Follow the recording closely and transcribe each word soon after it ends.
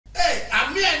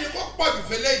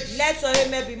Let your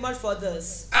amen be much for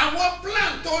this. All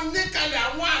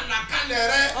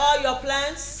your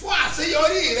plans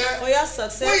for your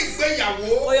success,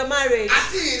 for your marriage,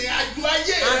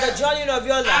 and the journey of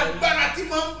your life,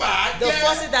 the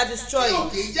forces that destroy you,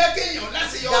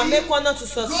 that make one not to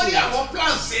succeed,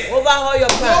 over all your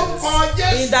plans,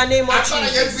 in the name of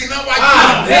Jesus.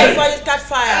 Pray for this catch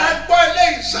fire.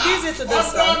 Listen to the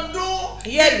song.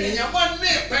 Yearly,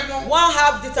 one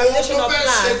have determination of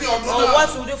plan on what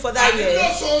to do for that year.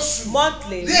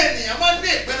 Monthly,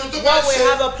 one will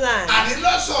have a plan.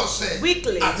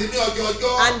 Weekly and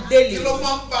daily.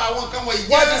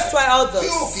 What destroy others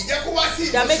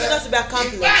that make it not to be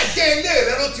accomplished.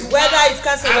 Whether it's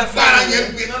cancer or family,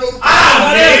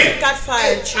 catch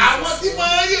fire, Jesus.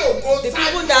 The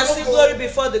people that see glory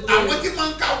before the glory, the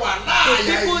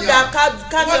people that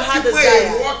can't have desire,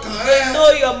 they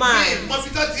know your mind.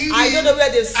 I don't know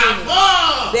where they've seen it,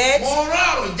 but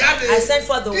I sent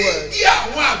for the word.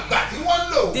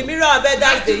 The mirror of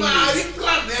elders they use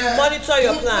to monitor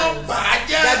your plans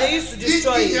that they used to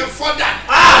destroy you.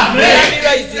 That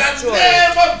mirror is destroyed.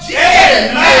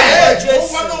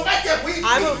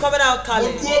 I will cover out Kali.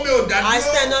 I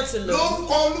stand not to look.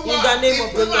 In the name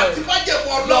of the Lord.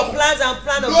 Your plans and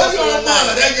plan of God for your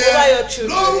life over your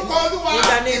children. In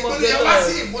the name of the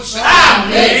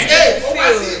Lord.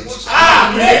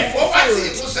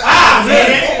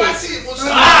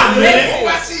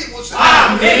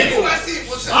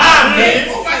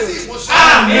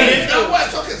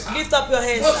 Lift up your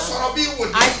hands.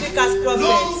 I speak as prophet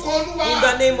in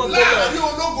the name of the Lord.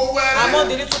 Among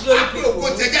the little glory people,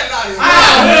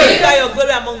 declare your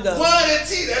glory among them.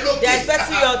 They are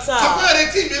expecting your time.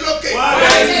 They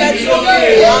are expecting you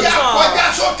on top.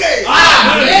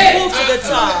 Move to the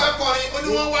top.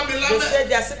 They say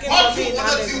they are seeking for me in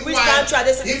America. Which country are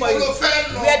they seeking for you?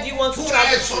 Where do you want to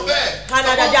travel to?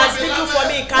 Canada. They are seeking for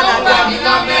me in Canada.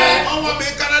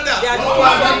 They are looking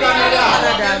for me in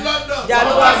Canada. They are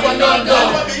looking for me in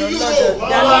London.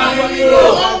 They are looking for me in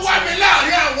Europe.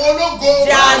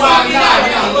 They are seeking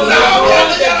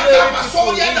for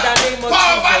me in the name of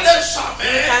Jesus.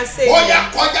 You can say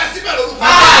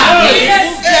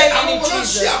move there in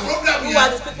Jesus. Who are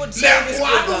the people doing this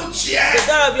program? The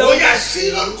God of your own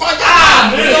mercy.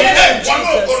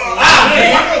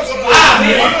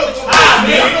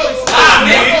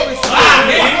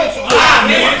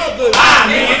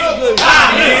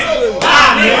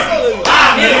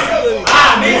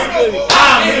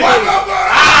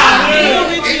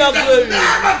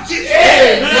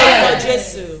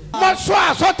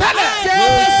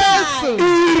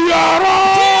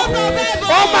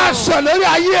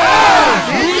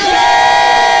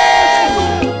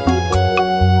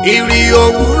 Ìrì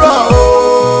òwúrọ̀ o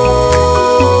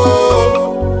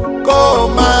kó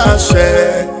máa ṣẹ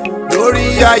lórí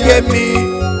ayé mi.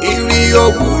 Ìrì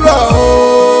òwúrọ̀ o.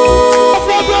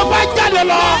 Ọ̀fọ̀dọ̀ bá jáde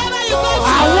lọ,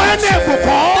 àwọn ẹni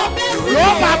ìbùkún ló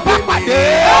máa bá pàdé.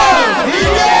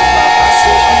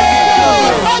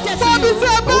 Ọjọ́ bí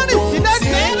fẹ́ bọ́ọ̀lì sílẹ̀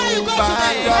gbé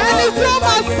ẹni tí ó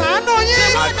máa ṣàánú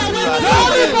yín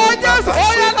lórí kò Jésù ó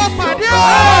yẹ lọ pàdé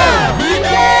o.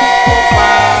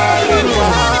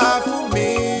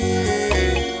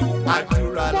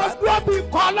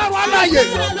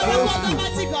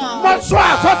 Mo sọ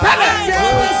àsọtẹ́lẹ̀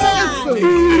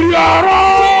ìyọ̀rọ̀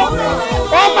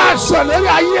ó máa ṣẹlẹ̀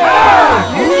ayé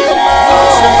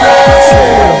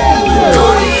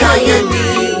lórí ayé mi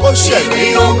ó ṣẹlẹ̀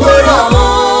ògbóró.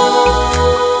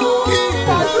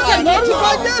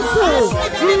 Lórúkọ Jésù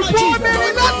ìbò mi ni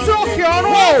láti òkè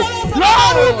ọ̀run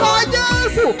lórúkọ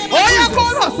Jésù ó yẹ kó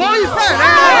rọ̀ sórí ìfẹ́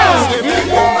rẹ̀.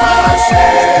 Ìbò máa ṣẹ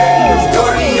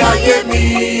lórí ayé mi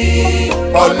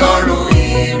Ọlọ́run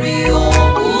ìrì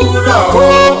òwúrọ̀ kó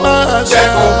máa ṣẹ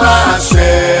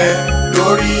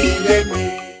lórí ilé mi.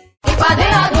 Ìpàdé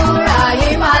àdúrà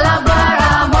yìí máa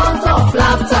lágbára month of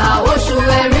laughter oṣù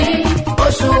ẹ̀rín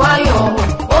oṣù ayọ̀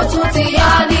ó tún ti yá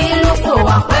nílùú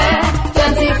Fòwápẹ́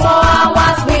 24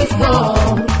 hours with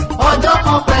God ọjọ́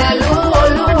kan pẹ̀lú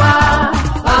Olúwa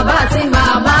bàbá àti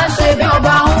màmá ṣe bí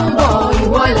ọba ń bọ̀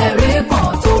ìwọlẹ̀ rí kan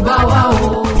tó bá wà o.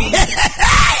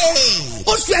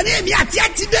 Oṣù ẹ̀rín èmi àti ẹ̀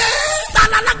ti dé.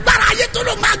 Tala lágbára ayé tó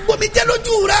ló máa gbomi jẹ́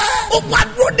lójú rẹ̀. Ogun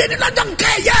àdúró dé ní lọ́jọ́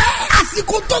nkẹ́yẹ.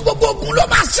 Àsìkò tó gbogbo ogun ló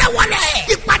máa ṣẹ́ wọlé.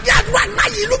 Ìpàdé àdúrà náà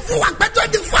yìí ló fún wa pẹ́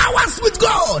 24 hours with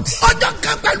God. Ọjọ́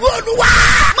kan pẹ̀lú Olúwa.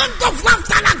 Month of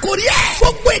laughter la kò rí ẹ̀.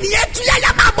 Gbogbo ènìyàn túyáyá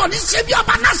máa bọ̀ ní Ṣebí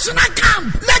Ọba National Camp.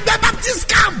 Lẹ́gbẹ̀ẹ́ Baptist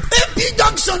Camp. AP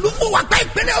Junction ló fún wa pẹ́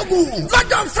ìpínlẹ̀ Ògùn.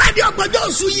 lọ́jọ́ Friday ọgbọ̀njọ́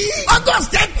oṣù yìí August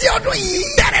 30 ọdún yìí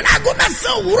bẹ̀rẹ̀ láago 9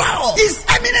 òwúrọ̀. His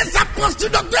Eminence Apostle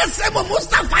Dr. S.M.O.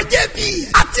 Mustapha JP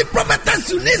àti Prophetess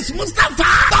Eunice Mustapha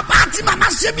bàbá àti màmá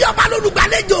Babasebioba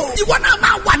lólùgbàlejò. Ìwọ náà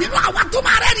máa wà nínú àwọn tó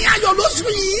máa rẹ́rìn ayọ̀ lóṣù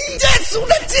yìí. Jésù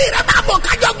létí rẹ̀ máa bọ̀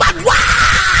kájọ gbàdúrà.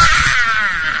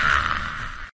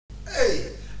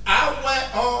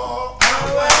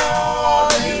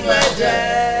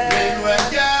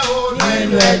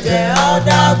 Nínú ẹ̀jẹ̀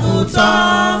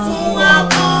ọ̀dàgùtàn fún wa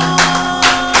kan.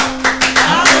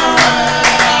 Àwẹ̀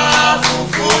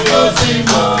funfun ló ti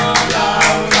mọ̀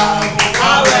láwùláwù.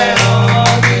 Àwẹ̀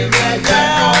nínú ẹ̀jẹ̀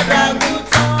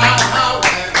ọ̀dàgùtàn.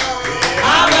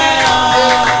 Àwẹ̀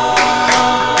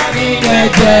nínú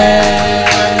ẹ̀jẹ̀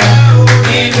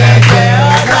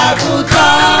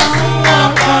ọ̀dàgùtàn fún wa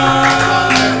kan.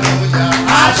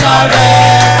 Aṣọ rẹ̀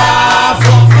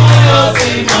funfun ló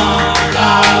ti mọ̀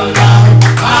láwùláwù.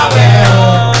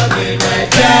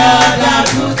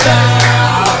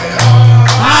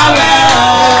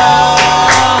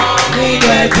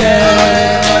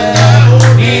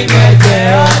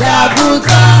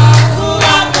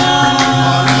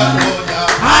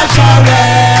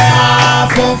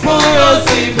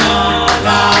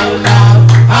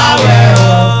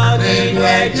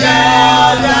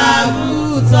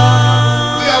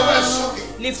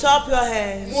 Lift up your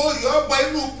hands.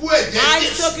 I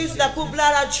soak into the pool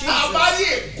blood of Jesus.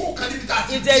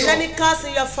 If there is any curse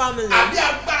in your family,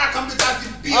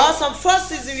 or some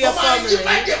forces in your family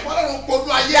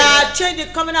that change the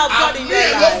covenant of God in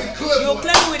your life, you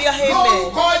claim with your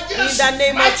amen in the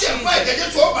name of Jesus. The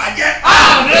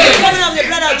covenant of the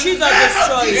blood of Jesus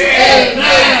destroys it.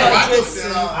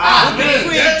 Will be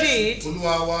free indeed.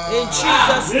 In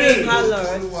Jesus' name, our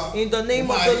Lord. In the name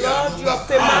of the Lord, you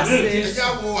obtain mercy.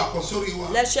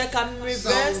 Let's check and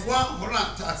reverse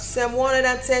Psalm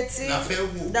 130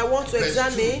 that want to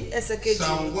examine SKG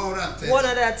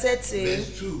 130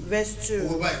 verse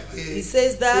 2. It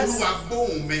says that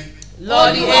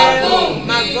Lord, hear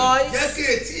my voice.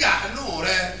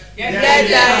 Let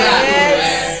thy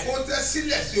ears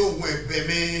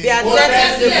be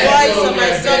attentive to the voice of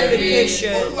my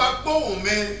supplication.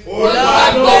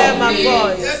 Lord, hear my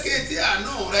voice.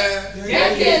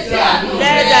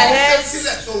 Let thy ears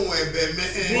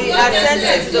be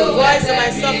attentive to the voice of my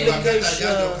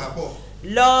supplication.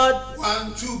 Lord,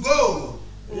 1, 2, go.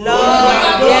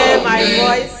 Lord, hear my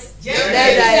voice. Let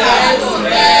thy ears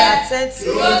be attentive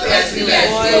to the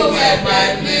voice of my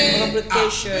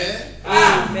supplication.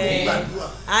 Amen.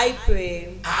 I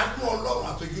pray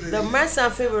the mercy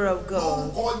and favor of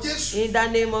God in the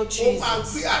name of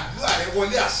Jesus. We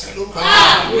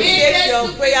take your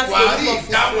prayer to the book of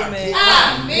fulfillment.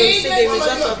 We see the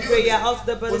result of prayer of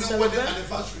the birthday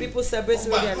celebration. People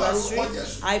celebrating with their anniversary.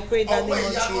 I pray in the name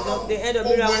of Jesus. The end of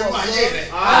miracle of God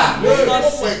will come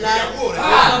to life, will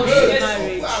come to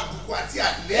marriage.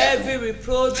 Every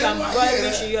reproach and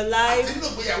blemish in your life,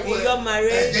 in your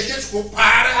marriage,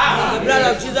 the blood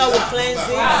of Jesus will cleanse it.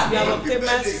 We have obtained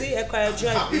mercy, acquire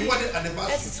joy.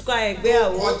 Let's acquire in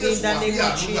the name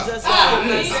of Jesus.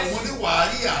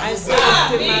 I say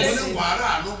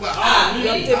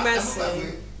obtain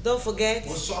mercy. Don't forget,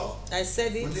 I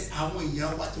said it,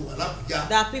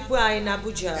 that people are in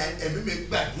Abuja.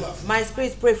 My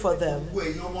spirit pray for them.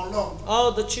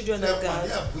 All the children of God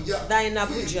that are in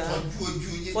Abuja,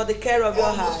 for the care of your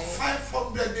eye.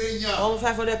 Almost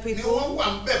 500 people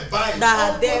that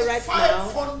are there right now.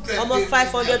 Almost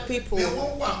 500 people.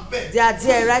 They are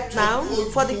there right now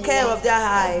for the care of their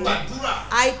eye.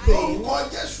 I pray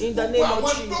in the name of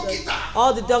Jesus.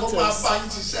 All the doctors,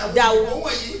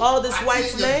 all these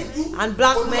white men and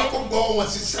black men, the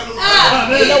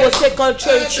Lord will take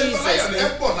control in Jesus'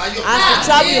 name. As you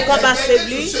travel, you come back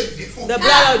safely. The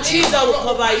blood of Jesus will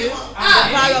cover you. The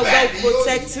power of God will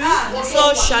protect you.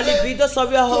 So shall it be. Those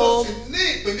of your home,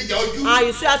 and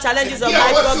you see our challenges of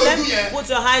life problem, put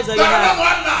your eyes on your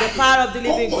heart. The power of the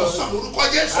living God.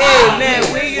 Amen.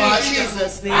 We you in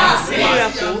Jesus' name. You see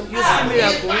miracle. You see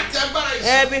miracle.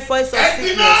 Every voice of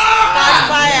sickness, catch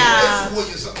fire.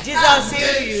 Jesus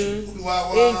heal you.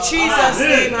 In Jesus'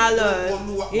 name, our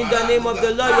Lord. In the name of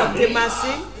the Lord, you obtain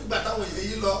mercy.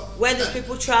 When these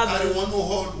people travel,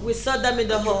 we saw them in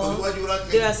the hall.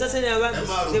 They were sitting around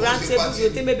the round table. You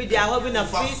think maybe they are having a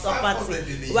feast or party.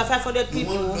 Over 500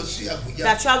 people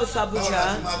that travel to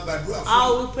Abuja.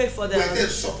 How we pray for them.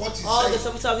 All the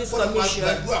support of this commission.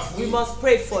 We must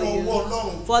pray for you.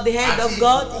 For the hand of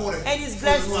God and His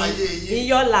blessing in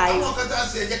your life.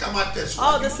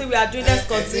 All the things we are doing, let's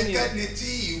continue.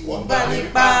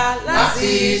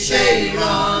 Láti ṣe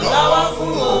ìrànlọ́wọ́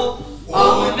fún o.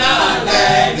 Òun náà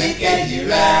lẹ́ni kejì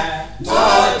rẹ̀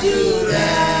tọ́jú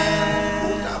rẹ̀.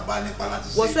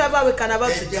 whatsoever we can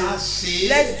about to do,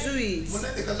 let's do it.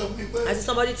 I see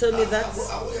somebody told me that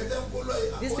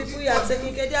these people you are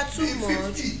taking care, they are too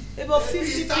much. About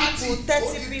 50 people,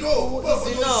 30 people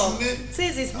is enough.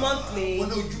 Since it's monthly,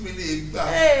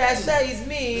 hey, I say it's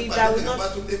me that will not,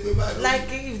 like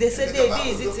if they say they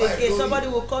did it again, somebody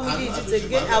will come and do it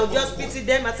again, I will just pity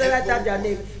them and say write down their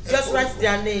name. Just write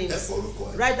their names.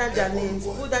 Write down their names.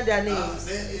 Put down their names.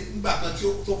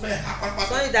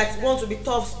 Somebody that wants to be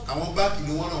tough.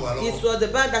 It was the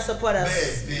band that support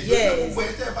us. Yes.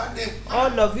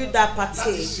 All of you that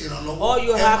partake, all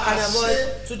you have can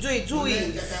avoid to do it, do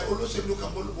it.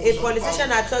 A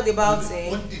politician I talked about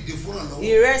him,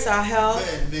 he raised our help.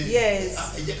 Yes.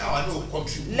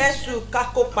 Let's do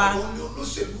Kakopa.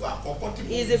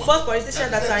 He's the first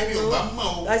politician that I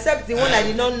know, except the one I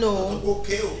did not know,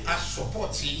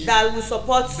 that will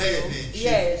support you.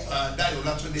 Yes.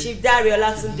 Chief Dari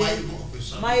Olatunde.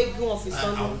 My gun of his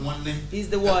son is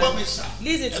the one.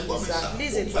 Listen to me, sir.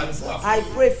 Listen to me, sir. I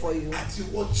pray for you.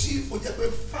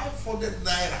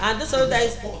 And those of that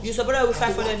you support us with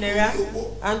 500 naira,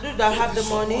 and those that have the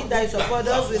money that you support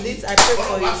us with it, I pray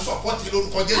for you.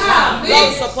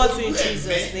 God support you in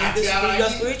Jesus' name. Your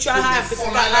spiritual eye and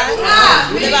physical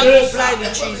eye will never go blind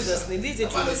in Jesus' name. Listen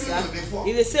to me, sir.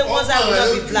 If they say one eye will not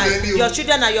be blind, your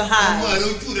children are your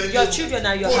eyes. Your children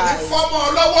are your eyes.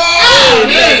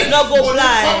 They will not go blind.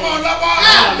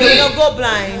 They will not go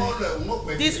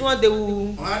blind. This one they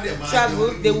will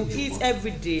travel, they will eat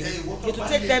every day. It will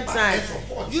take them time.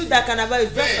 You that can avoid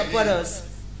it, just support us.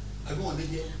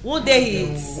 Won't they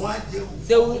eat?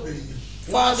 They will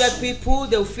 400 people,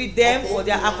 they will feed them for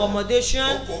their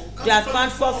accommodation, their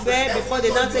spend for fare before they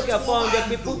don't take care of 400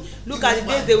 people. Look at the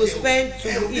days they will spend to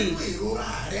eat.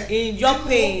 In your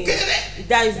pain,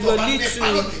 that is your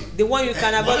little, the one you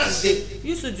can avoid today.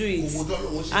 You should do it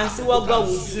and see what God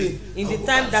will do in the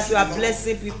time that you are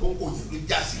blessing people.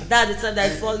 That's the time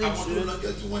that is falling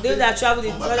through. They that travel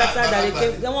the other time that they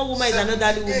came. The one woman is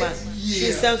another woman.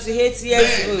 She's 78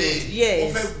 years old.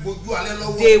 Yes.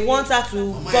 They want her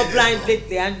to go blind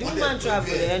lately, and the woman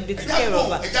traveled and they took care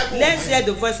of her. Let's hear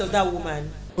the voice of that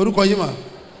woman.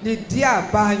 Lydia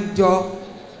Banjo.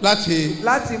 Láti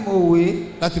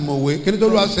Mòwe. Kí ni tó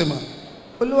Olúwa ṣe mà?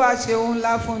 Olúwa ṣe ohun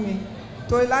ńlá fún mi.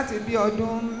 Torí láti bí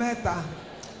ọdún 3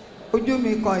 ojú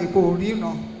mi kan ìkò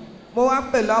ríran. Mo wá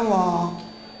pẹ̀lú àwọn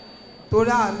tó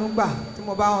rà àánú gbà tí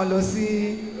mo bá wọn lọ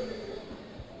sí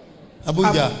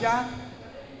Abuja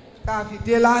tá fi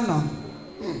dé lánàá.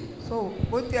 So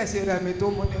bó tiẹ̀ ṣe rẹ̀ mi tó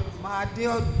mo ní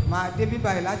máa dé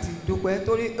bíbáyìí láti dúpẹ́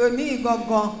torí ní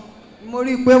gangan mo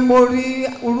rí pé mo rí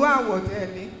irú àwọ̀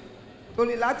tẹ̀lé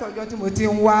torí látọjọ́ tí mo ti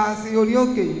ń wá sí orí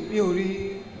òkè yìí mi ò rí.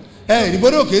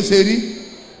 Ìbọn òkè ṣe rí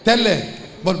tẹ́lẹ̀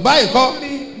but báyìí kọ́.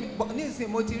 Nísìnyí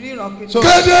mo ti ríran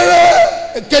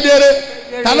kedere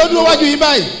ta ló dúró wájú yín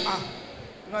báyìí.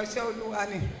 Ìránṣẹ́ Olúwa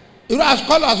ni. Irú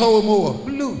àkọlù aṣọ wo mo wọ̀.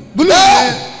 Blue.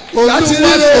 Olúwa ṣe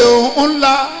ohun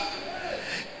ńlá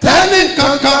tẹ́nì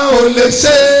kankan ò lè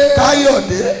ṣe.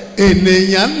 Káyọ̀dé.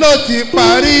 Ènìyàn ló ti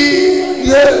parí.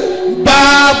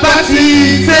 Bàbá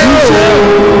ti ṣe o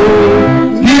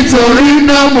nítorí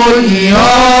náà mo yìn ọ́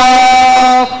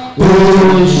ò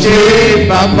ṣe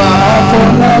bàbá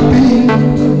Afọlábí.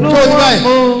 Tóyí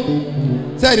báyìí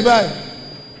sẹ́ẹ̀dì báyìí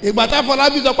ìgbà tá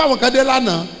Afọlábí sọ pé àwọn kan dé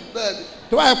lánàá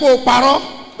tó báyìí pé o parọ́.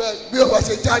 Bí o bá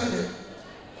ṣe já nìyẹn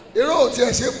irú òtí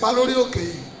ẹ̀ ṣe pa lórí òkè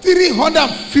yìí.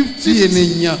 350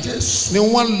 ènìyàn ni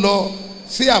wọ́n lọ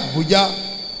sí Àbújá.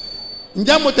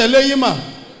 Ǹjẹ́ mo tẹ̀lé yín mà?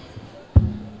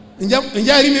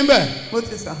 Ǹjẹ́ rí mi bẹ́ẹ̀? Mo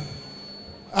ti sà.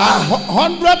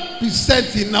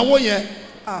 100% ìnáwó yẹn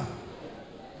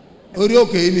orí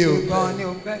òkè yìí ni o.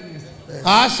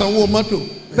 A sanwó mọ́tò.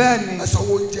 Bẹ́ẹ̀ni. A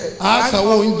sanwó oúnjẹ. A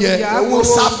sanwó oúnjẹ. Owó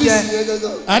sáfìsì yẹn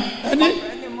gangan. Ẹni.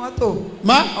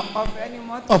 Ma. Ọ̀fẹ́ ni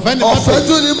mọ́tò. Ọ̀fẹ́ ni mọ́tò. Ọ̀fẹ́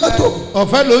tún ni mọ́tò.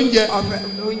 Ọ̀fẹ́ lóúnjẹ.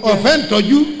 Ọ̀fẹ́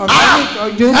ntọ́jú.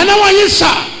 Ẹni wọ́n yín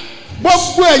sà.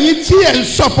 Gbogbo ẹ̀yin tí ẹ̀ ń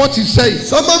support sẹ́yìn.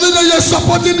 Some of you know you are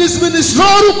supporting this ministry.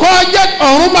 Lórúkọ jẹ́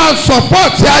ọ̀run máa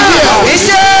support ayé ẹ̀.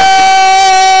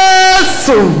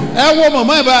 Jésù. Ẹ wo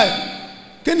mọ̀mọ́ ẹ̀ báyìí.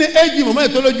 Kí ni éjì mọ̀mọ́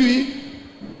ẹ̀ tó lójú yín?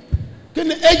 Kí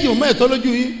ni éjì mọ̀mọ́ ẹ̀ tó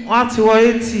lójú yín? Wọ́n ti wọ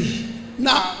 80.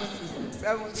 Now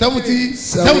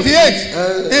 78.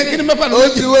 Kí ni mẹ́fà ló ó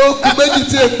ti wọ́n kú méjì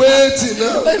tí èpè 80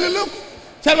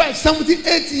 náà.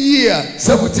 78 years.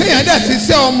 78 kéèyàn dẹ̀ ti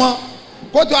sẹ́ ọmọ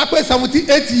kó tó wá pé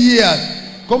 78 years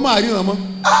kó máa ríran mọ́.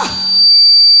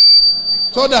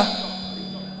 sódà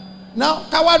now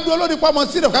káwá dúró lórí pọ́nmọ́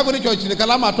sí ìdọ̀ká gbé ní church nìkan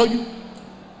lá máa tọ́jú.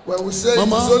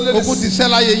 mọ́mọ́ ogun ti sẹ́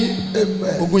láyé yín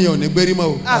ogun yẹn ò ní gbérí mọ́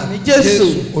o. Àmín Jésù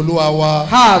Olúwa wa.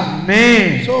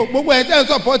 Àmín. So gbogbo ẹ̀ tẹ́ ẹ̀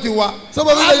sọ́pọ́ọ̀tì wa a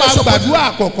máa gbàdúrà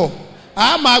àkọ́kọ́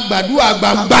a máa gbàdúrà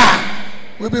gbàgbà.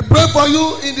 We will be praying for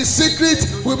you in the secret.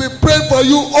 We will be praying for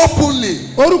you openly.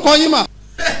 Orúkọ yín mà.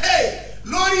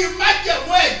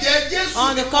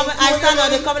 On the covenant, I stand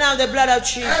on the covenant of the blood of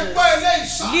Jesus.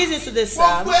 Listen to the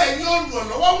psalm.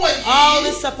 All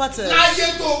the supporters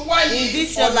in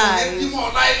this your life,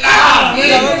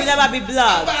 your will never be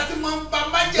blood.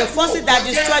 The forces that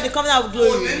destroy the covenant of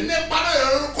glory will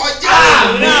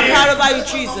not have power over you,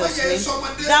 Jesus.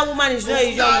 That woman is not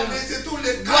a young woman.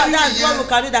 That's what we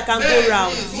can do that can go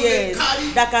round. Yes,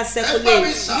 that can circulate.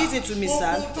 Listen to me,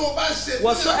 sir.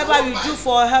 Whatsoever you do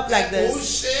for help like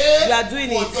this, you are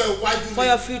doing it for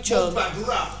your future.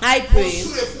 I pray,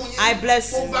 I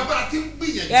bless you.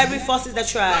 Every force that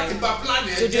try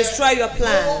to destroy your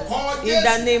plan, in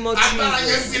the name of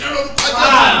Jesus. You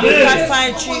can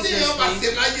find Jesus.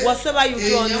 Whatsoever you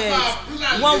do on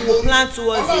earth, one will plan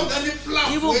towards it.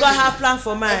 Even God have plan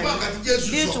for man.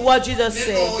 Listen to what Jesus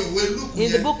said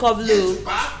in the book of Luke.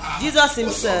 Jesus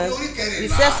himself, he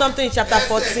said something in chapter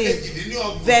 14,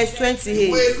 verse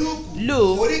 28.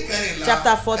 Luke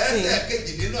chapter 14,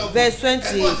 verse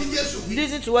 28.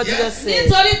 Listen to what Jesus said.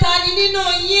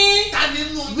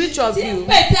 Which of you,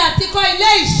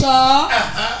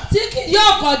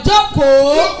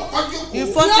 you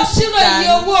first to sit down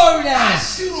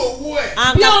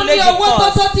and calculate the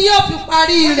cost,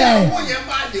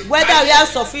 whether you have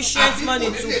sufficient money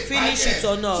to finish it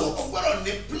or not.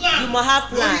 You must have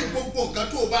plan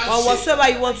on whatsoever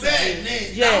you want to do.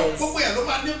 Yes,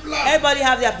 everybody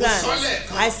have their plans.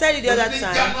 I said it the other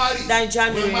time that in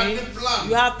January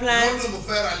you have plans.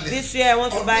 This year I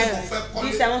want to buy,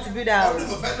 this year I want to build a house,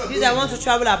 this year I want to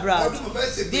travel abroad,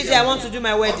 this year I want to do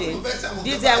my wedding,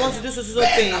 this year I want to do so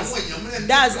things.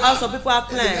 That's how some people have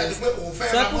plans.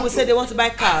 Some people will say they want to buy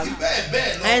cars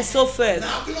and so forth.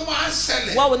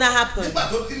 What will not happen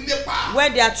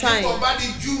when they are trying?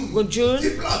 In June,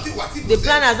 the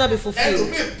plan has not been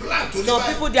fulfilled. Some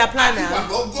people, their plan now,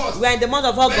 we are in the month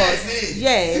of August.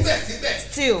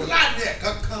 Yes, still,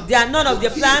 none of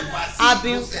their plan have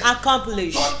been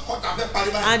accomplished.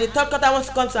 And the third quarter wants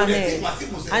to come to an end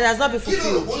and has not been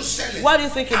fulfilled. What do you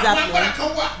think is happening?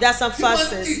 There are some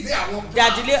forces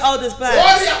that delay all these plans.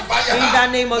 In the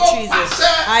name of Jesus,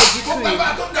 I decree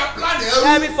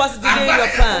every force delaying your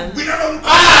plan. You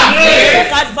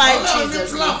can't find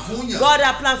Jesus. God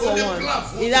has plan for one.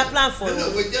 He has plan for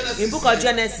you. In book of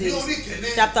Genesis,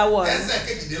 chapter 1,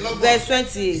 verse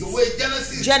 28.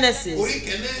 Genesis,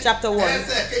 chapter 1,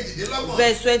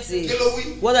 verse 28.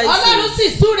 What are you saying?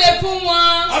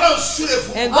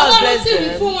 And God blessed them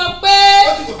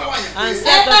and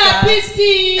said to them,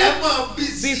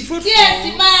 be fruitful.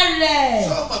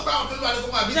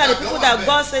 These are the people that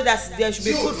God said that they should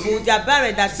be fruitful. They are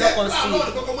barren, that don't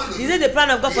conceive. Is it the plan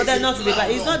of God for them not to be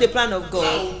barren? It's not the plan of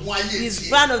God. It's the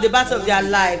plan of the battle of their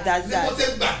life.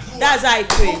 That's how I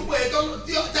pray.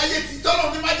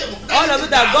 All of it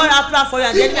that God has planned for you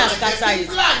and the enemy has scattered it.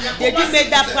 They didn't make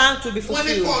that plan to be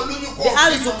fulfilled. They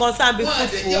asked you to concern, be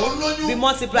fruitful, be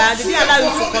multiplied, and they didn't allow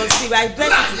you to conceive. I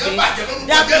bless you today.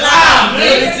 That plan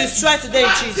is destroyed today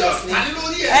in Jesus' name.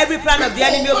 Every plan of the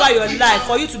enemy over your life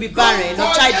for you to be barren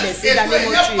or childless in the name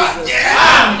of Jesus.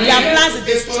 Their plans is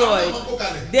destroyed.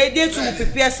 They need to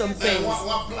prepare some things.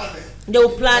 They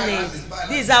will plan it.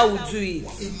 This is how we do it.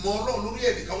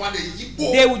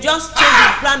 They will just change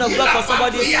the plan of God for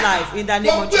somebody's life in the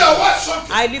name of Jesus.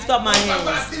 I lift up my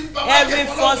hands. Every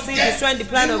force destroying the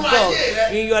plan of God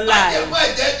in your life,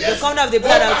 the covenant of the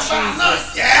blood of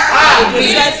Jesus, the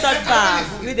destroy such path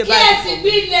with the Bible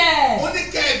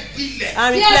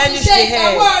and replenish the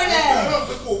head.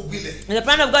 And the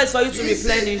plan of God is for you to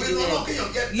replenish the head.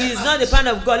 It is not the plan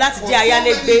of God. Láti jẹ́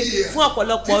ayálégbé fún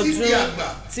ọ̀pọ̀lọpọ̀ ọdún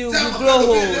till we grow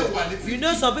old. You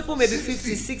know, some people may be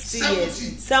 50, 60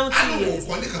 years, 70 years,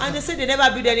 and they say they never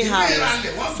build any house.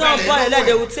 Some boy like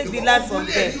they will take the land from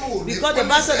them because the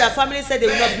battle of their family said they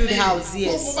will not build house.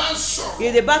 Yes,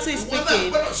 if the battle is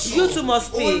speaking, you too must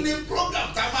speak.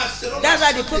 That's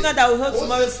why the program that we hold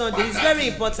tomorrow Sunday is very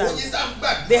important.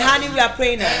 The honey we are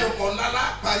praying now,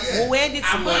 we will end it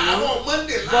tomorrow,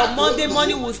 but Monday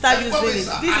morning we will start using it.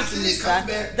 Listen to me, sir.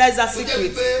 That is a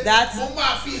secret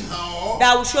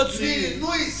that will show to you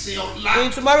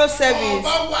in tomorrow's service.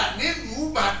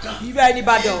 If you are in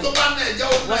Ibadan,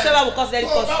 whatever will consider the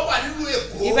cost.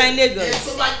 If you are in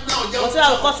Lagos, whatever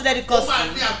will consider the cost,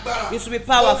 it will be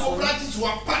powerful.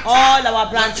 All our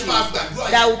branches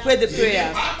that will pray the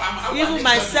prayer. Even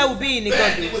myself will be in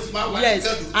Igodo. Yes,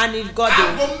 and in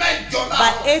Igodo.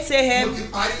 By 8 a.m.,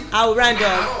 I will round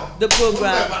up the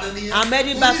program. I'm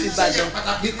heading back to Ibadan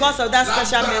because of that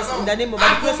special message in the name of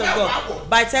the grace of God.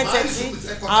 By 10:30,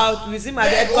 I'll resume at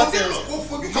the headquarters.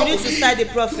 You need to cite the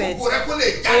prophet for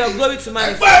your glory to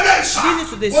manifest. Listen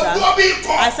to this, sir.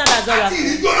 I stand as oracle.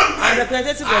 I'm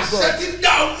representative of God.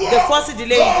 The force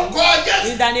delay you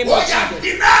in the name of Jesus.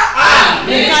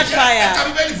 Catch fire.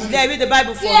 There, read the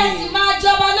Bible for me.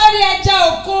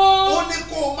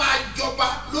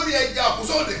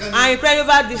 I pray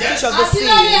over the fish of the sea.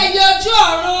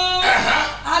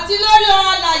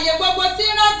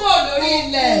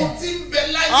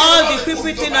 All the people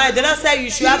thing, they don't say you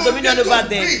should have dominion over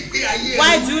them.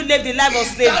 Why do you live the life of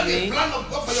slavery?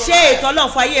 Share it along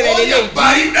for a year in the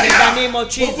name of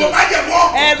Jesus.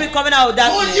 Every covenant of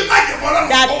darkness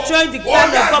that join the plan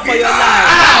of God for your life.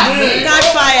 Catch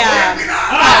fire,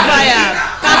 catch fire,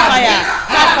 catch fire,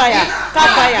 catch fire,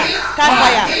 catch fire, catch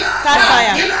fire, catch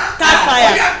fire, catch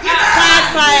fire, catch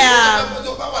fire.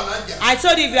 I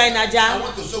told you if you are in Naija,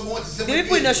 the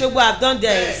people in Osogbo have done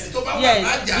this.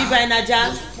 Yes, if you are in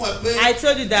Naija, I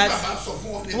told you that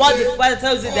what the Father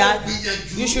tells you that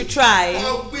you should try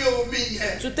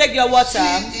to take your water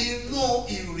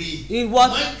in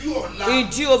what in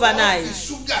dew overnight.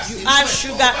 You add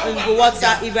sugar in the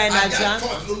water if you are in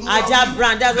Naija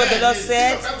brand. That's what the Lord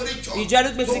said. You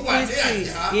just look basically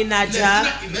in Naija.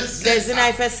 There's an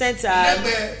IFS center.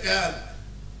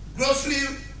 Grocery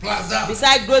Plaza.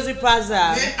 Beside Grocery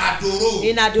Plaza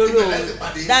in Adoro.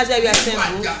 That's where we are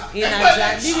assembled in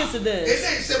Naija. Listen to this.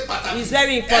 It's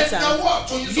very important.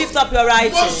 Lift up your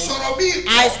right hand.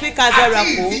 I speak as a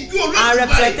oracle and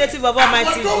representative of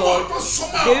Almighty God.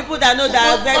 The people that know that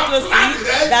are very close to you,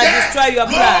 that destroy your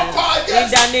plan.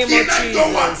 In the name of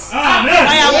Jesus.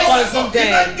 Fire will consume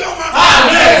them. Fire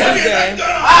will consume them.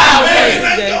 Fire will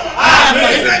consume them. Fire will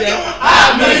consume them.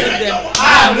 Fire will consume them.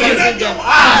 Fire will consume them.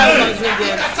 Fire will consume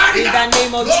them. In the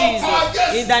name of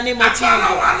Jesus. In the name of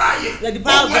Jesus. Let the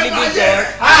power of the living God.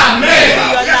 Amen. In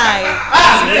your life.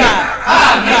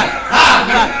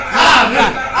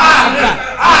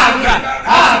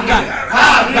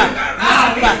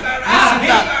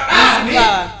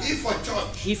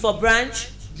 If for branch,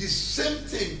 the same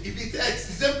thing, if it's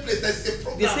the same place, that's the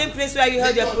program. The same place where you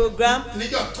held your program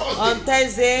on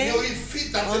Thursday, on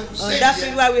that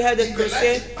field where we held the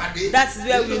crusade, that's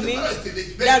where we meet.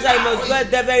 That's why you must go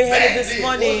there very early this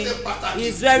morning.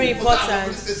 It's very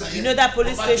important. You know that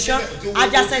police station,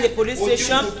 adjacent the police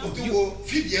station, you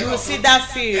will see that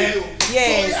field.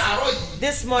 Yes,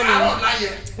 this morning,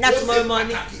 not tomorrow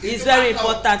morning, is very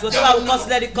important. Whatever we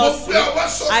consider the cost,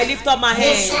 I lift up my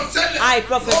hands, I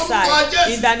prophesy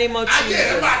in the name of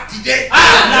Jesus.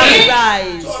 Now we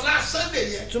rise.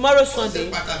 Tomorrow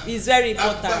Sunday is very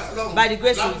important. By the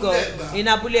grace of God, in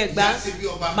Abule Egba,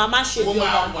 Mama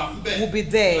Babasebioba will be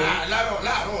there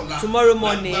tomorrow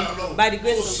morning. By the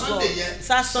grace of God,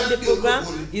 Sunday program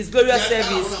is glorious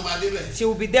service. She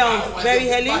will be there on very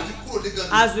early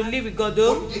as we leave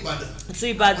Igodo to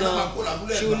Ibadan.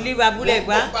 She will leave Abule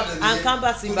Egba and come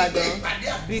back to Ibadan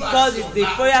because it's the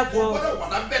prayer program.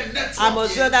 I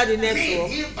must build out the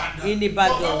network in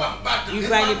Ibadan. If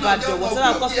you are in Ibadan,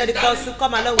 whatever cost the cost to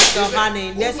come along with your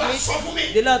money. Next week,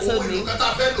 the Lord told me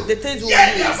the things will be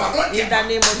in the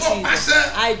name of Jesus.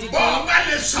 I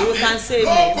decree you can save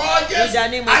me in the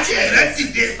name of Jesus.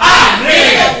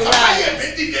 Amen.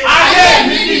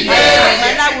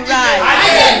 My life will rise.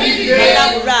 My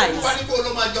life will rise.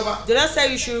 The Lord said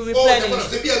you should replenish.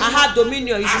 I have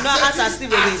dominion. You should not answer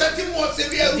slave again.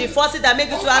 The forces that make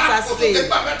you to answer slave,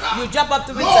 you jump up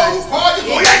to return.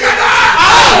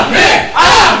 Amen.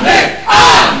 Amen.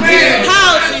 Amen.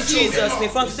 House in Jesus' name.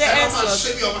 From today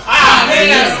henceforth,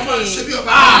 reign as king.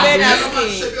 Reign as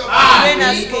king. Reign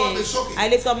as king. I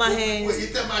lift up my hands.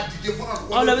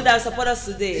 All of you that support us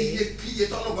today,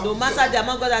 no matter the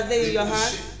amount God has laid in your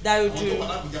heart, that will do.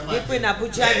 People in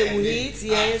Abuja, they will eat,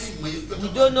 yes. You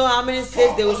don't know how many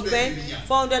days they will spend.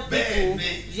 400 people,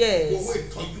 yes.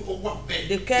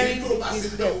 The caring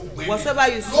is there. Whatever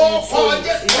you see, sow it.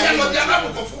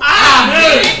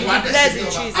 Amen. Be blessed in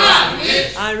Jesus'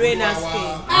 name. And reign as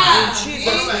king. In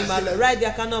Jesus' name, my Lord. Write the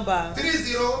account number.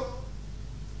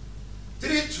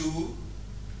 3032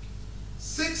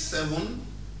 67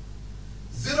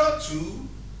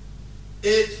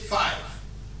 0285.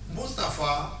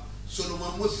 Mustapha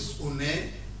Solomon Moses One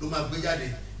ló máa gbé jáde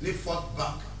ní Fort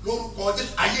Bank lórúkọ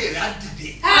Jésù ayé rẹ̀ á dìde.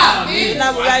 Amen.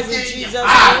 Now we rise in Jesus'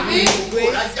 name.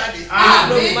 Grace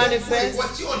will manifest.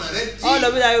 All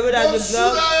of it that you read as the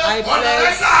blood, I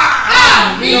bless.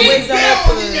 Your ways are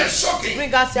open.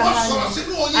 Bring out your hand.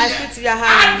 I speak to your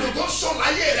hand.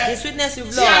 The sweetness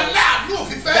you've lost.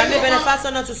 That may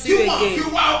benefit not to see you again.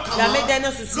 That may them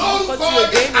not to see you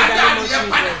again in the name of Jesus.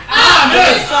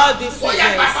 Restore this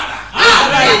sweetness.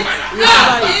 Recover it.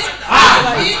 Recover it.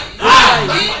 Recover it.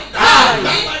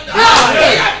 Recover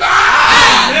it.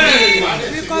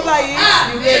 Recover it,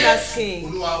 you reign as king.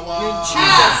 In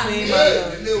Jesus' name,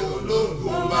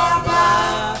 Baba,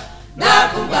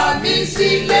 dákúbà mi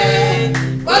sílẹ̀,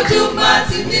 ojú má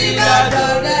ti ní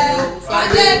lọ́dọ̀ rẹ̀,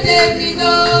 fàdédé mi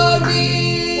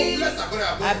lórí.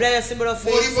 I bless the symbol of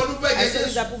faith. I say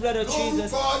the blood of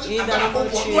Jesus. In the name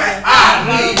of Jesus. God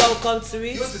will come to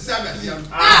it. Two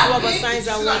of our signs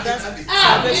and wonders.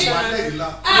 Salvation and you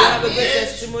have a great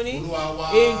testimony. In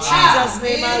Jesus'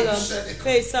 name alone.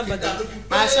 Face somebody.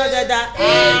 I show that I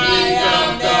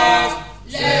am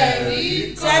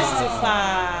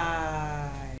testify.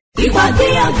 Ìpàdé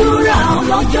àdúrà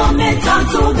ọlọ́jọ́ mẹ́ta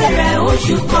tó bẹ̀rẹ̀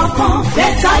oṣù kọ̀ọ̀kan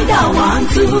Bethsaida 1,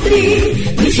 2,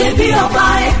 3 níṣẹ́ bí ọba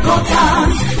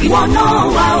headquarters ìwọ náà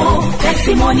wà ó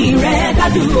testimony rẹ̀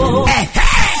dájú o.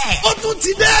 Ó tún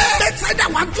ti dé Bethsaida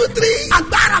 1, 2, 3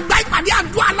 agbára gba ìpàdé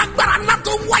àdúrà alágbára ńlá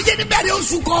tó ń wáyé níbẹ̀rẹ̀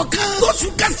oṣù kọ̀ọ̀kan oṣù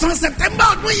kẹsàn-án September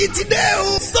ọdún yìí ti dé o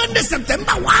Sunday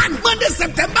September 1 Monday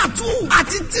September 2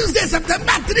 àti Tuesday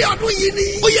September 3 ọdún yìí ni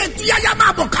ó yẹ tuyaya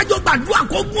máa bọ̀ kájọ gbàdúrà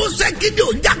kó gún ṣe kíni ò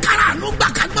jákàrà àánú gbà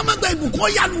ká gbọ́mọgbà ìbùkún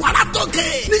yanu alátọ́kẹ́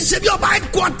ní ṣebí ọba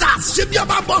headquarters ṣebí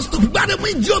ọba bus stop gbàdémù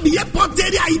ìjọbi airport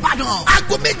area Ìbàdàn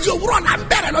aago 2 òwúrọ̀ là ń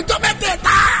bẹ̀rẹ̀ lọ́jọ́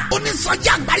mẹ́tẹ̀ẹ̀ta onísọjí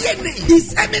àgbáyé ni His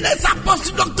Eminence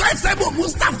Apostle Dr. S.M.O.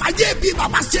 Mustapha J.B.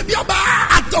 Babasebioba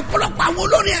àtọ̀pọ̀lọpọ̀ àwọn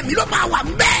olórin ẹ̀mí ló máa wà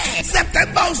ńbẹ̀.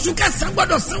 September oṣù kẹsàn-án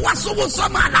gbọ́dọ̀ sí wa sówó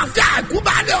sọ́mọ àlàáfíà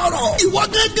àkúbálẹ̀ ọ̀rọ̀. Ìwọ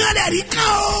gángan rẹ̀ rí kan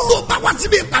o. Tó bá wá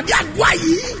síbi ìpàdé àdúrà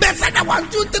yìí. Bethsaida 1,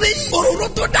 2, 3. Òróró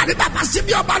tó dàrí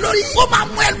Babasebioba lórí. Ó máa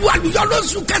mú ẹlú àlùyọ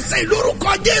lóṣù kẹsàn-án lórúkọ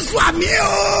Jésù àmín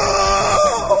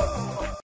o.